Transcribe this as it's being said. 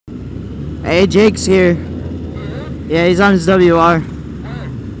Hey, Jake's here. Yeah, he's on his WR.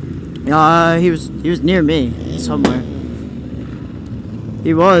 He was near me somewhere.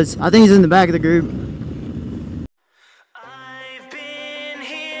 He was. I think he's in the back of the group. I've been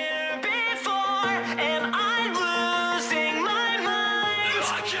here before, and I'm losing my mind.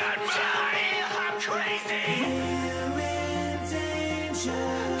 I can't believe I'm crazy. We're in danger.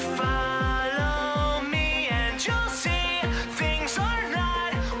 Follow me, and you'll see things are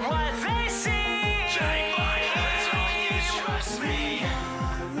not what they seem. Take my hands off you, trust me.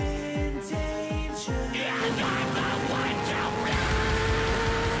 We're in danger. And I'm the one to win.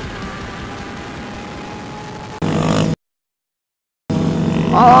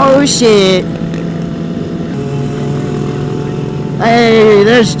 Oh shit! Hey,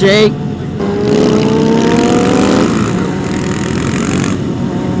 there's Jake.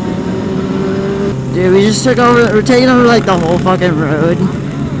 Dude, we just took over. We're taking over like the whole fucking road.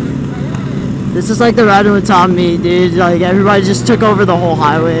 This is like the riding with Tom me, dude. Like everybody just took over the whole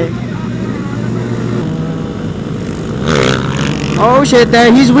highway. Oh shit! There,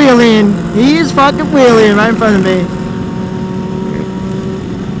 he's wheeling. He is fucking wheeling right in front of me.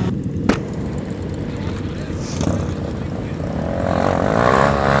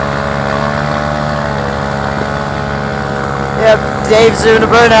 Yep, Dave's doing a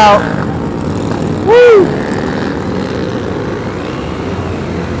burnout. Woo!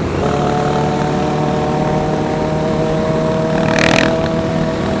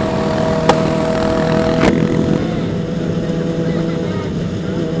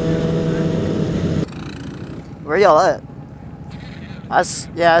 Where y'all at?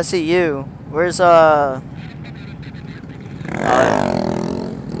 Yeah, I see you. Where's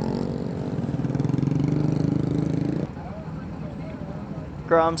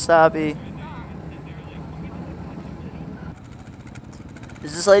Grom Stoppy.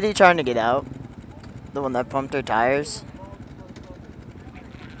 Is this lady trying to get out? The one that pumped her tires?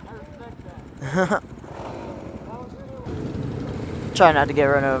 Try not to get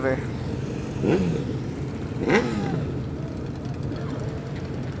run over.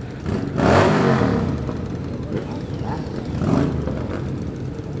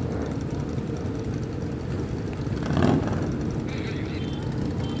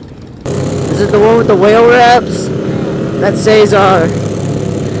 Is it the one with the whale wraps? That says,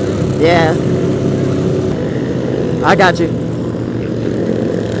 yeah. I got you.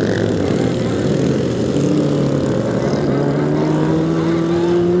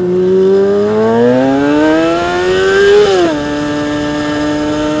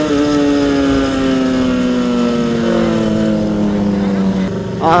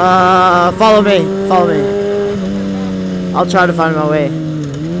 Follow me. Follow me. I'll try to find my way.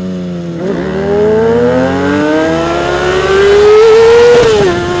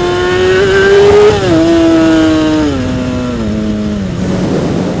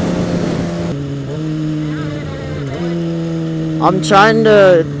 I'm trying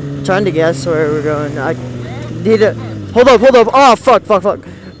to guess where we're going. I need to hold up. Oh fuck.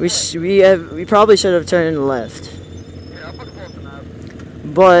 We probably should have turned left.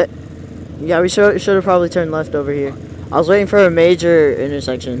 But yeah, we should have probably turned left over here. I was waiting for a major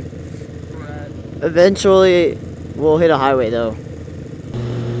intersection. Eventually, we'll hit a highway though.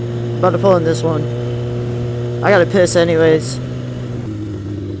 About to pull in this one. I gotta piss anyways.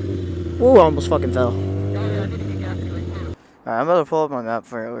 Ooh, I almost fucking fell. Alright, I'm about to pull up my map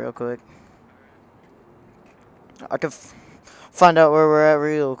for it real quick. I can find out where we're at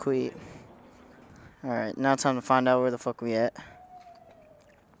real quick. Alright, now it's time to find out where the fuck we at.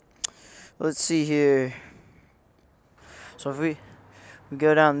 Let's see here. So if we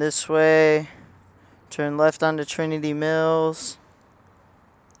go down this way, turn left onto Trinity Mills,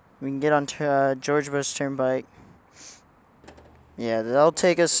 we can get on George Bush Turnpike. Yeah, that'll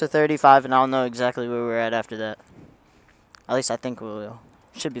take us to 35, and I'll know exactly where we're at after that. At least I think we will.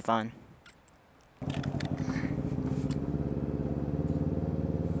 Should be fine. Did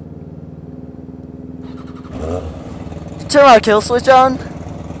you turn my kill switch on?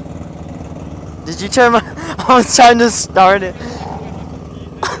 Did you turn my... I was trying to start it.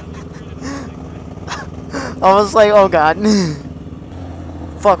 I was like, oh god.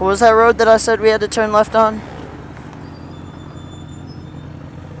 Fuck, what was that road that I said we had to turn left on?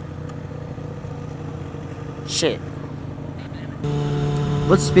 Shit.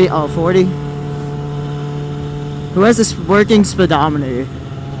 What's speed? Oh, 40? Who has this working speedometer?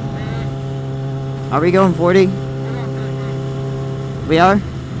 Are we going 40? We are?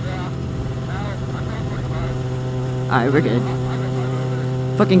 Alright, we're good.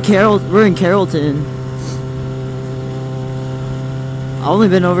 Fucking we're in Carrollton. I've only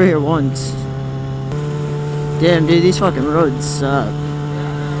been over here once. Damn, dude, these fucking roads suck.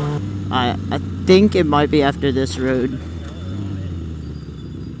 I think it might be after this road.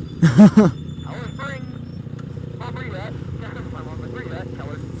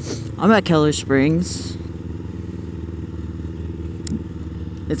 I'm at Keller Springs.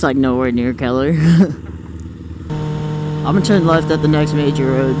 It's like nowhere near Keller. I'm gonna turn left at the next major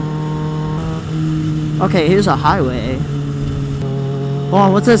road. Okay, here's a highway. Hold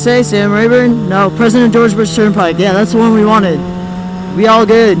on, what's that say, Sam Rayburn? No, President George Bush Turnpike. Yeah, that's the one we wanted. We all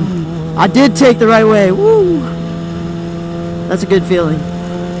good. I did take the right way. Woo! That's a good feeling.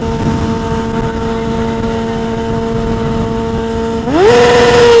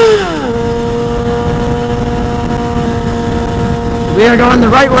 We are going the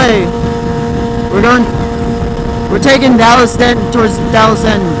right way. We're taking Dallas Denton towards Dallas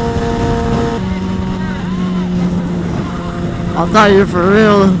Denton. I thought you were for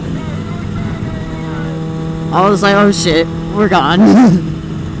real. I was like, oh shit, we're gone.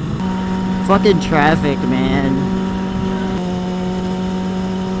 Fucking traffic, man.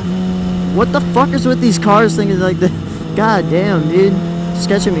 What the fuck is with these cars thinking like that? God damn, dude.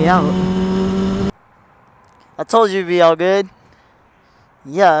 Sketching me out. I told you it'd be all good.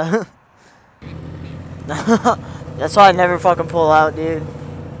 Yeah. That's why I never fucking pull out, dude.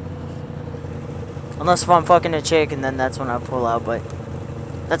 Unless if I'm fucking a chick, and then that's when I pull out, but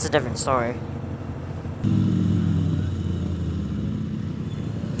that's a different story.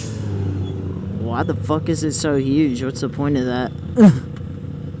 Why the fuck is it so huge? What's the point of that?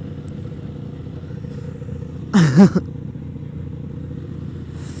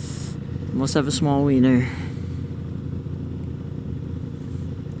 Must have a small wiener.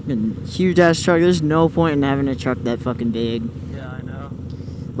 And huge ass truck. There's no point in having a truck that fucking big. Yeah, I know.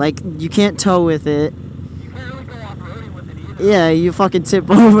 Like, you can't tow with it. You can't really go off-roading with it either. Yeah, you fucking tip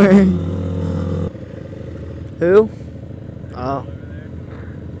over. Who? Oh.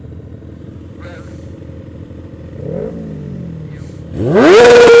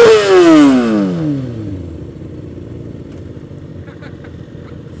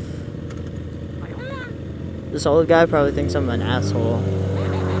 This old guy probably thinks I'm an asshole.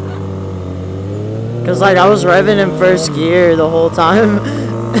 Cause like I was revving in first gear the whole time.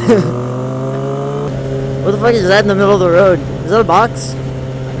 What the fuck is that in the middle of the road? Is that a box?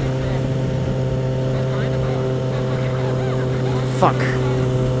 Fuck.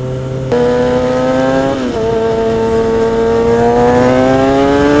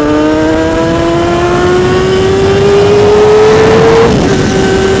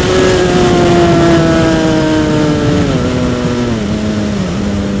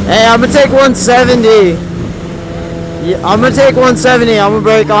 Hey, I'm gonna take 170. Yeah, I'm gonna take 170. I'm gonna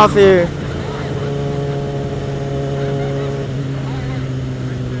break off here.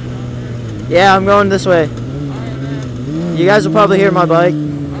 Yeah, I'm going this way. You guys will probably hear my bike.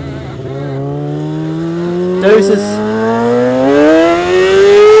 Deuces.